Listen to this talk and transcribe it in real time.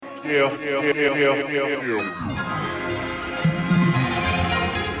Look,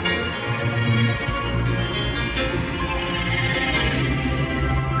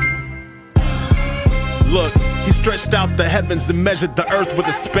 he stretched out the heavens and measured the earth with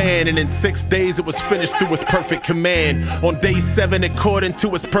a span, and in 6 days it was finished through his perfect command. On day 7, according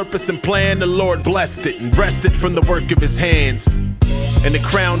to his purpose and plan, the Lord blessed it and rested from the work of his hands. And the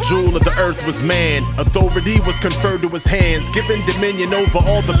crown jewel of the earth was man. Authority was conferred to his hands, given dominion over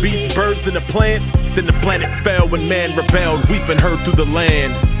all the beasts, birds, and the plants. Then the planet fell when man rebelled, weeping heard through the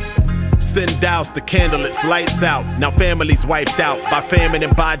land. Sin doused the candle, its lights out. Now families wiped out by famine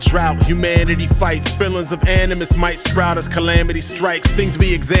and by drought. Humanity fights, feelings of animus might sprout as calamity strikes. Things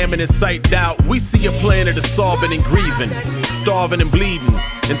we examine and sight doubt. We see a planet of sobbing and grieving, starving and bleeding,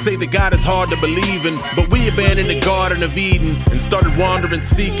 and say that God is hard to believe in. But we abandoned the Garden of Eden and started wandering,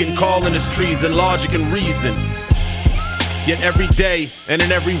 seeking, calling his trees and logic and reason. Yet every day and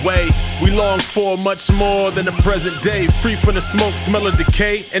in every way we long for much more than the present day. Free from the smoke, smell of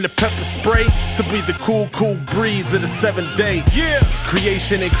decay, and the pepper spray, to breathe the cool, cool breeze of the 7th day.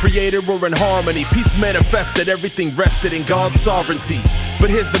 Creation and creator were in harmony. Peace manifested, everything rested in God's sovereignty.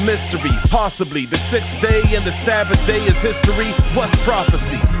 But here's the mystery, possibly the 6th day and the Sabbath day is history plus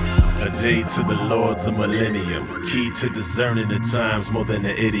prophecy. A day to the Lord's a millennium, key to discerning the times more than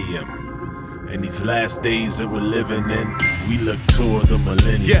an idiom. In these last days that we're living in, we look toward the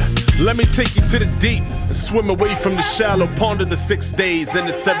millennium. Let me take you to the deep and swim away from the shallow. Ponder the 6 days and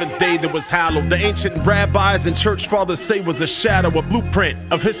the 7th day that was hallowed. The ancient rabbis and church fathers say was a shadow, a blueprint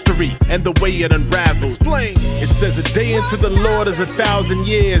of history and the way it unravels. Explain. It says a day into the Lord is 1,000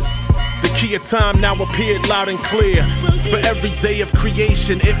 years. The key of time now appeared loud and clear. For every day of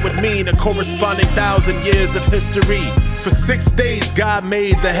creation, it would mean a corresponding 1,000 years of history. For 6 days, God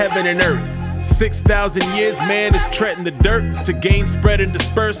made the heaven and earth. 6,000 years, man is treading the dirt to gain, spread, and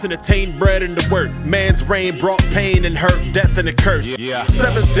disperse and attain bread and the work. Man's reign brought pain and hurt, death and a curse.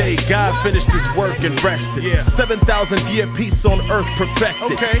 7th day, God finished his work and rested. 7,000-year peace on earth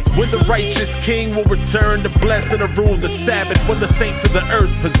perfected. When the righteous king will return to bless and to rule the Sabbath, when the saints of the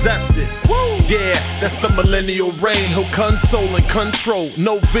earth possess it. That's the millennial reign. He'll console and control,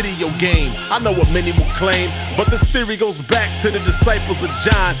 no video game. I know what many will claim, but this theory goes back to the disciples of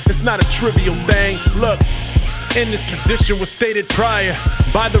John. It's not a trivial thing. Look, in this tradition was stated prior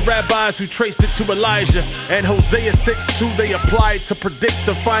by the rabbis who traced it to Elijah. And Hosea 6:2 they applied to predict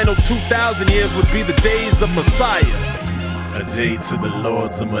the final 2,000 years would be the days of Messiah. A day to the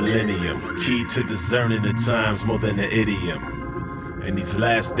Lord's a millennium, key to discerning the times more than an idiom. In these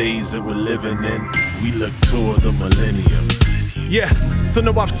last days that we're living in, we look toward the millennium. So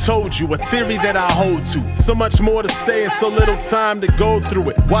now I've told you a theory that I hold to. So much more to say and so little time to go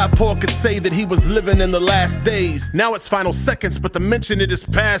through it. Why Paul could say that he was living in the last days. Now it's final seconds, but to mention it is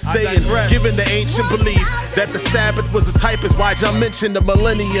passe. And given the ancient belief that the Sabbath was a type is why John mentioned the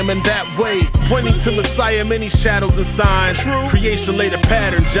millennium in that way, pointing to Messiah, many shadows and signs. Creation laid a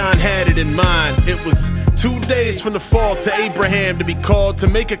pattern, John had it in mind. It was 2 days from the fall to Abraham to be called to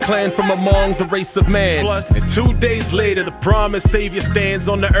make a clan from among the race of man. And 2 days later, the promised Savior stands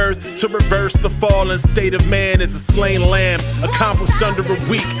on the earth to reverse the fallen state of man as a slain lamb, accomplished under a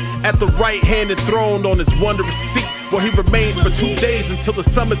week, at the right hand enthroned on his wondrous seat, where he remains for 2 days until the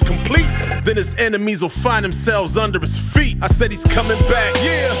summer's complete. Then his enemies will find themselves under his feet. I said he's coming back.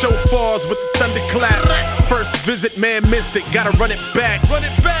 Shofars with the thunderclap. First visit, man missed it, gotta run it back.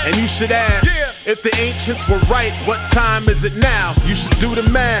 And you should ask, if the ancients were right, what time is it now? You should do the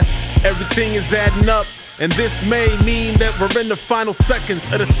math, everything is adding up. And this may mean that we're in the final seconds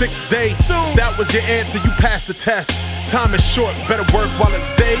of the 6th day. That was your answer, you passed the test. Time is short, better work while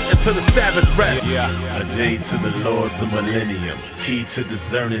it's day until the Sabbath rest. A day to the Lord's a millennium, key to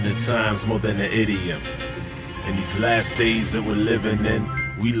discerning the times more than an idiom. In these last days that we're living in,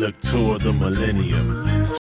 we look toward the millennium.